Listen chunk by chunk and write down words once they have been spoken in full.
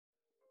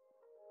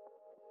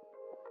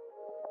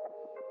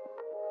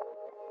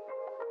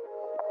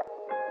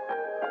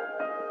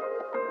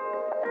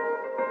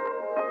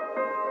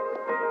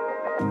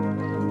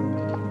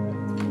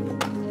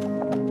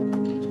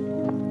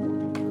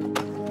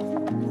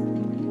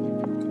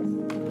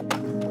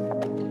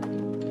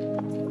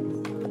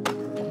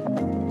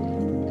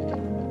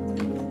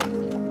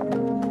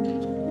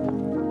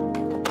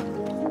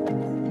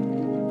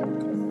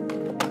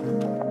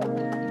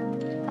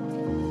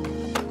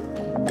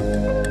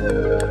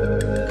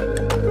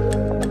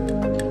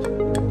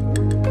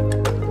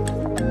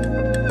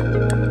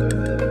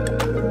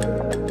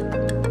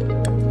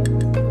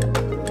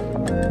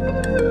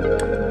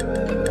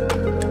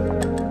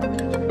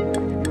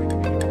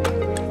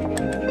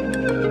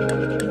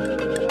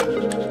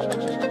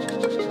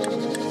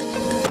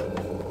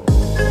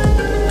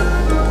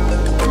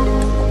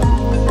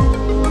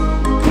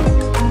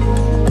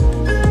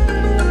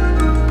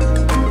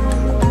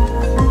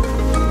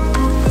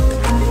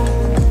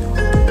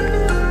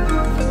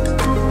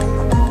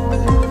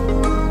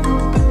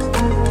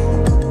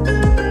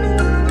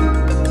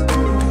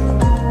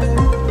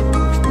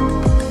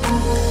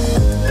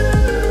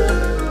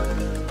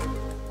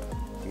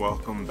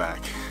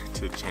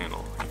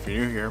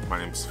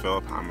name's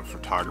Philip. I'm a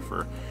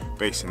photographer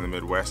based in the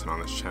Midwest, and on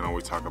this channel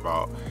we talk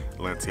about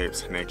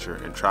landscapes, nature,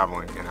 and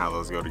traveling and how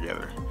those go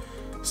together.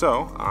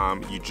 So,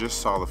 you just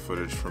saw the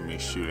footage from me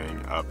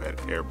shooting up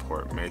at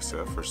Airport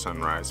Mesa for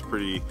sunrise.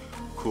 Pretty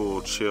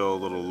cool, chill,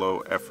 little low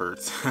effort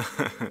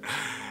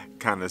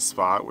kind of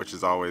spot, which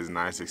is always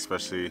nice,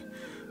 especially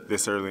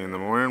this early in the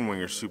morning when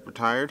you're super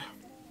tired.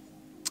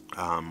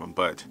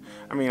 But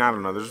I mean, I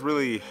don't know,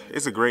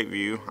 it's a great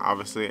view,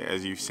 obviously,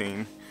 as you've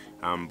seen,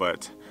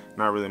 but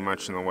not really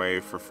much in the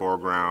way for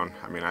foreground.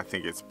 I mean, I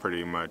think it's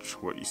pretty much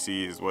what you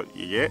see is what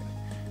you get,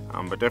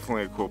 but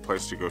definitely a cool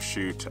place to go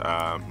shoot.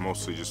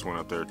 Mostly just went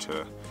up there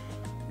to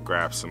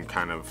grab some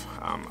kind of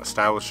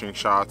establishing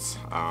shots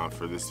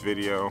for this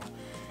video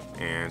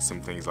and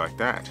some things like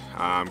that.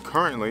 I'm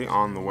currently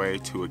on the way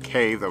to a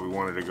cave that we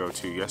wanted to go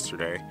to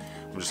yesterday.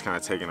 I'm just kind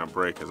of taking a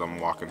break as I'm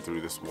walking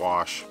through this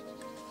wash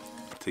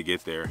to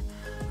get there.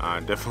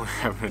 Definitely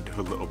having to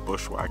do a little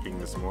bushwhacking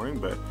this morning,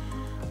 but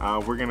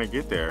we're gonna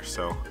get there,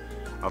 so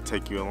I'll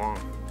take you along.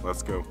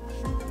 Let's go.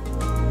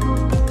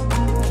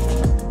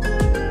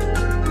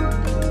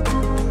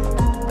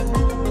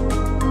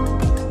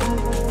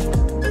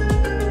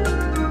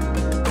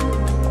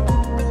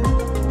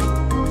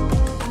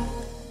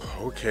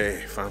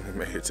 Okay, finally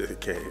made it to the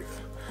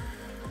cave.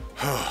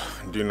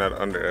 Do not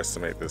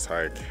underestimate this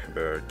hike.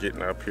 The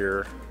getting up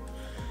here,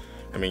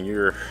 I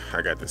mean,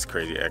 I got this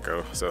crazy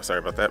echo, so sorry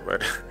about that,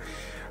 but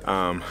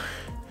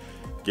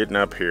getting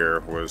up here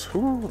was,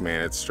 whoo,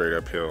 man, it's straight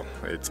uphill.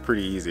 It's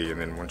pretty easy,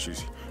 and then once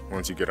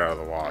you get out of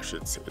the wash,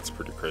 it's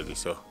pretty crazy.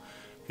 So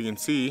you can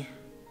see,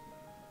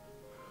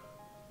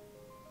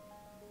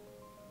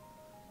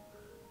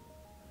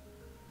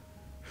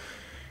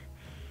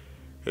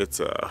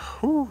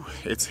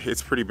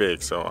 it's pretty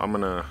big. So I'm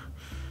gonna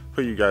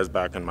put you guys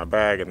back in my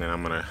bag, and then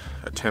I'm gonna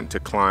attempt to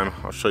climb.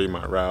 I'll show you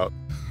my route.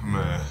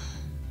 I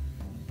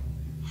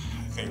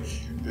think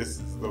this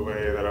is the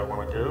way that I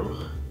want to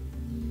go.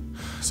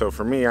 So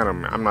for me,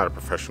 I'm not a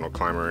professional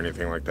climber or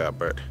anything like that,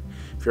 but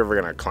if you're ever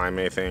gonna climb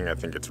anything, I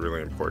think it's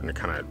really important to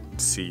kind of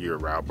see your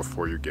route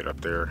before you get up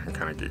there and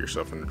kind of get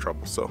yourself into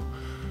trouble. So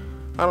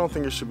I don't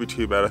think it should be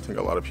too bad. I think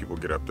a lot of people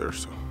get up there,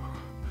 so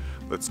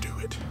let's do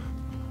it.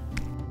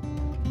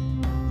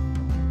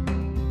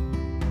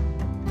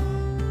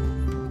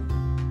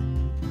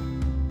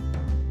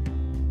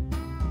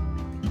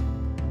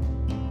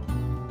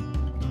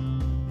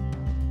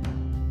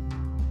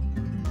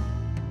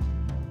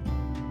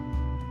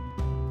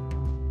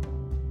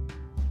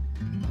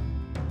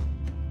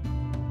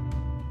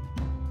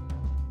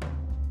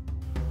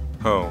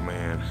 Oh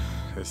man,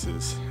 this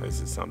is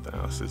something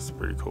else. This is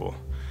pretty cool.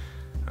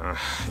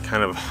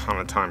 Kind of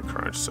on a time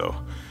crunch, so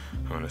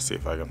I'm gonna see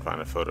if I can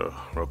find a photo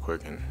real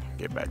quick and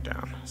get back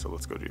down. So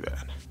let's go do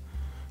that.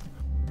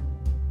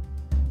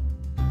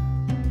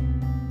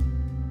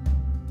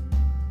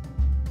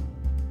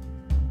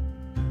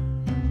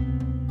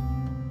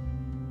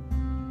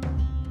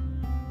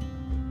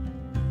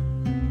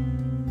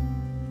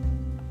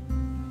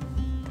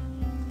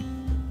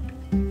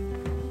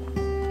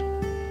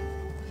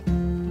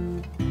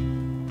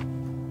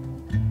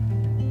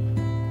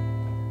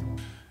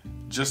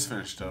 Just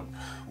finished up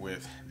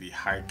with the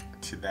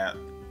hike to that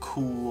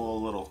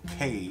cool little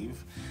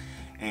cave,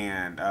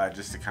 and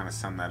just to kind of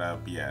sum that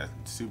up, yeah,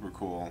 super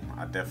cool.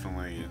 I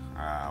definitely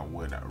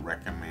would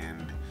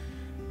recommend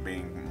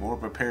being more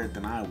prepared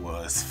than I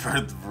was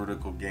for the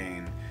vertical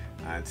gain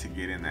to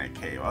get in that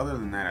cave. Other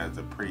than that, it's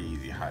a pretty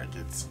easy hike.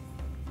 It's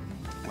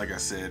like I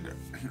said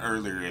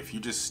earlier, if you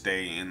just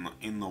stay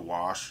in the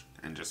wash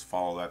and just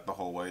follow that the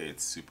whole way,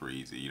 it's super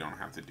easy. You don't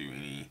have to do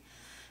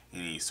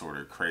any sort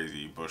of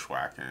crazy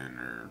bushwhacking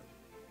or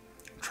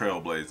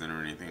trailblazing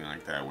or anything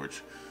like that,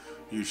 which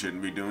you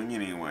shouldn't be doing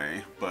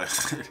anyway. But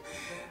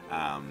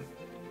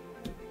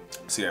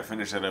so yeah, I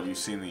finished that up. You've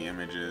seen the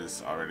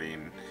images already,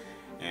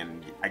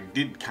 and I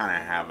did kind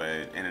of have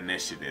an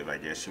initiative, I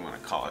guess you want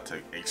to call it,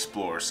 to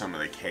explore some of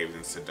the caves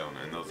in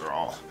Sedona, and those are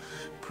all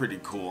pretty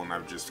cool, and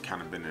I've just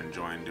kind of been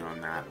enjoying doing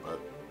that.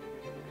 But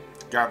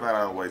got that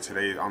out of the way.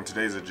 Today, on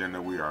today's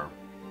agenda, we are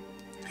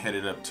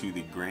headed up to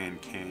the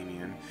Grand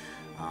Canyon.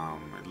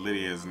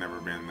 Lydia has never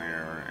been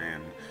there,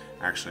 and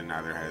actually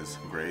neither has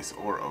Grace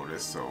or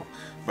Otis. So,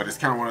 but it's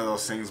kind of one of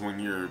those things when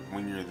you're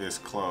this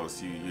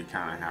close, you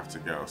kind of have to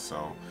go.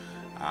 So,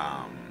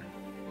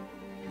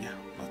 yeah,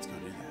 let's go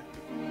do that.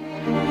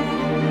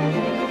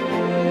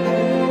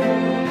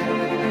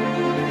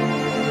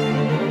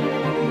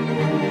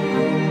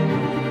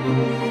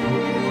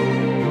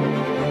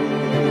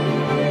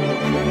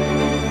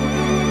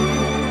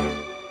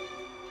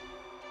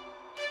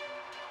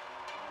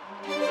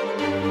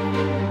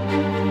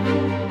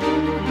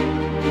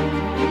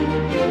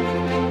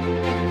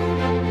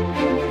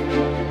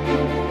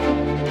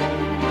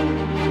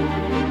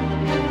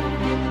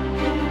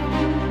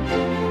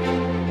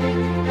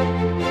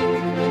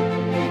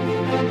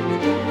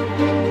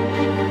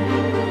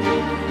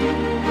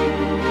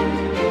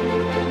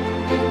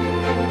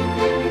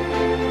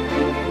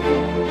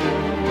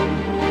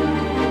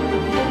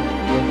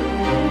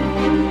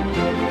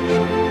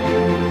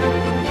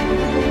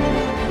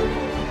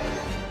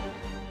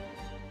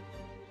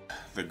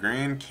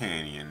 Grand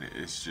Canyon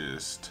is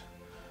just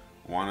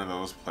one of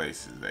those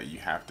places that you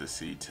have to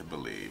see to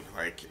believe.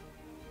 Like,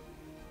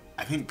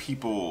 I think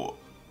people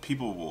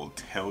will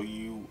tell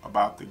you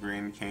about the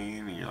Grand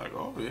Canyon and you're like,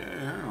 oh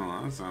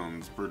yeah, that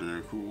sounds pretty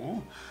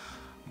cool.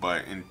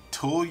 But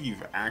until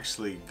you've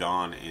actually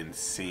gone and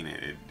seen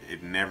it,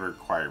 it never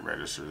quite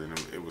registered. And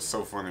it was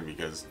so funny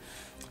because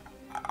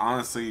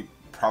honestly,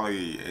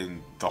 probably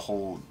in the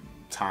whole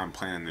time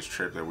planning this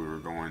trip that we were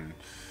going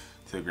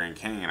to the Grand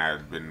Canyon, I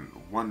had been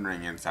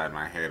wondering inside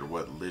my head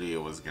what Lydia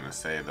was going to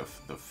say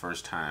the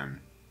first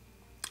time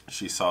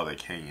she saw the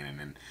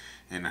canyon.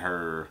 And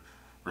her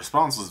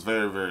response was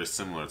very, very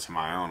similar to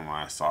my own when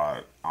I saw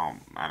it,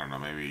 I don't know,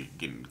 maybe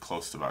getting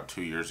close to about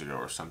 2 years ago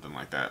or something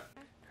like that.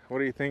 What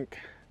do you think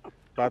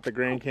about the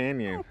Grand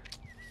Canyon?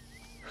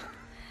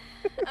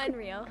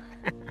 Unreal.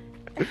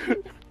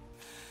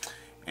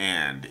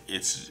 And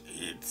it's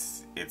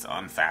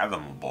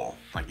unfathomable.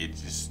 Like, it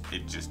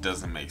just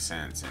doesn't make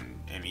sense.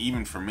 And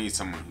even for me,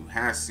 someone who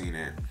has seen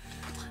it,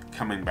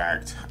 coming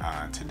back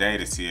today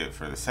to see it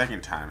for the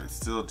second time, it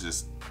still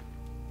just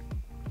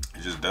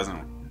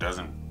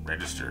doesn't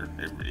register.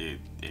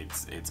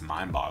 It's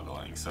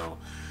mind-boggling. So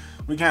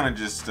we kind of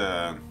just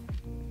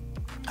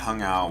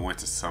hung out, went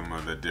to some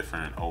of the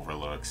different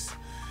overlooks,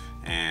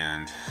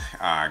 and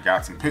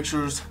got some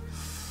pictures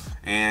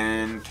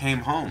and came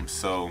home.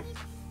 So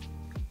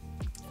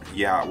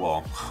yeah,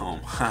 well,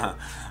 home.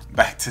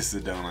 Back to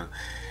Sedona.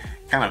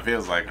 Kind of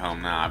feels like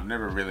home now. I've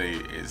never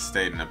really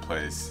stayed in a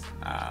place,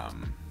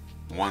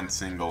 one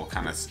single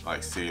kind of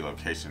like city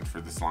location for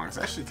this long. It's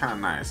actually kind of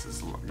nice.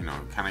 It's, you know,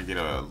 kind of get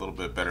a little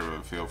bit better of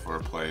a feel for a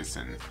place,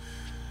 and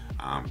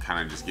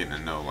kind of just getting to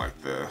know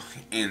like the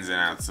ins and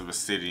outs of a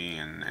city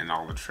and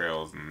all the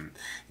trails and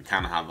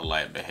kind of how the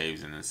light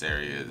behaves in this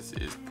area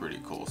is pretty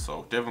cool.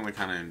 So definitely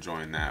kind of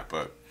enjoying that.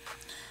 But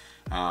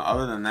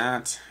other than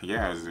that,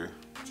 yeah, it was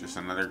just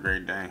another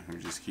great day. We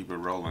just keep it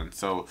rolling.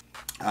 So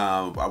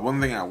one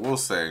thing I will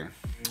say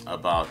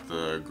about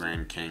the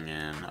Grand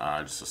Canyon,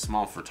 just a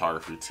small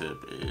photography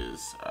tip,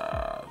 is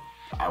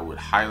I would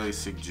highly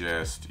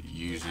suggest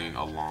using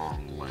a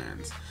long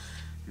lens.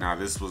 Now,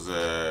 this was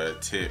a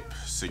tip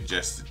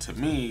suggested to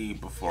me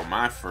before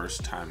my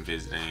first time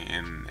visiting,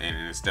 and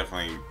it's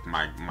definitely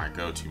my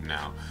go-to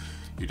now.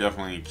 You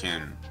definitely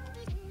can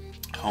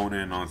hone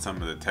in on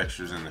some of the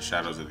textures and the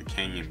shadows of the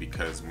canyon,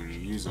 because when you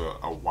use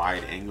a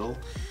wide angle,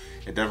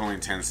 it definitely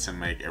tends to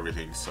make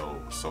everything so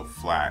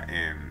flat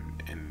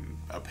and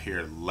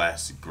appear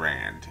less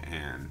grand.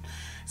 And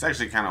it's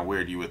actually kind of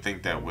weird. You would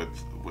think that with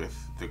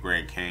the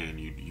Grand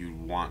Canyon you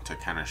want to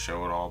kind of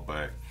show it all,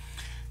 but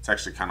it's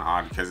actually kind of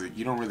odd because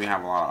you don't really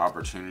have a lot of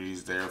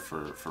opportunities there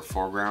for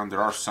foreground.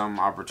 There are some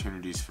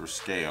opportunities for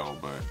scale,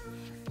 but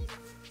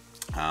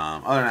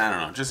other than that, I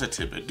don't know, just a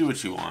tidbit. Do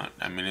what you want.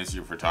 I mean, it's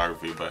your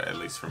photography, but at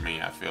least for me,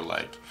 I feel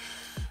like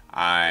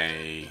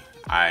I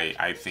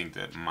think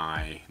that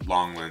my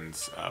long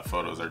lens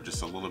photos are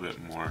just a little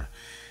bit more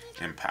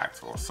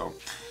impactful. So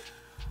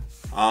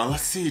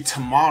let's see,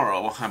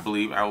 tomorrow I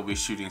believe I will be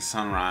shooting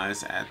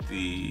sunrise at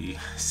the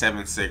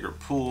 7 Sacred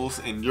Pools.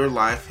 In your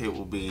life, it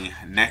will be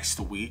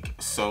next week.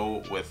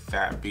 So with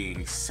that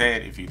being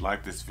said, if you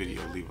like this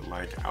video, leave a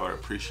like. I would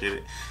appreciate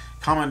it.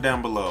 Comment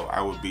down below.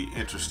 I would be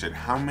interested.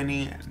 How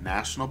many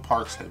national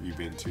parks have you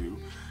been to?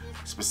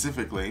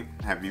 Specifically,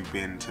 have you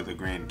been to the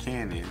Grand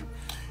Canyon?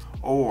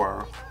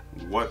 Or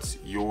what's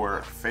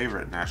your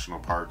favorite national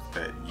park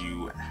that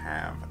you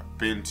have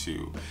been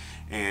to?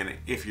 And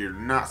if you're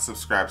not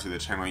subscribed to the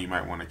channel, you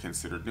might want to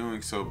consider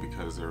doing so,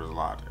 because there's a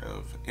lot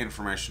of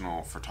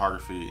informational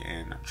photography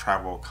and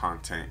travel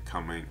content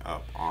coming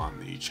up on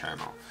the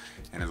channel.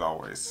 And as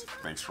always,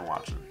 thanks for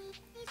watching.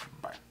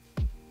 Bye.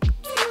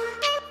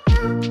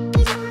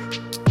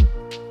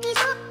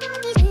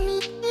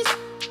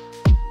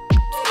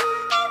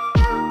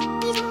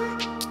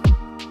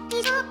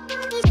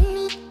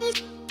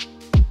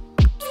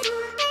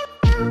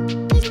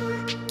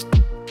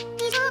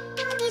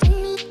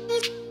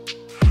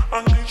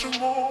 I need you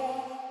more.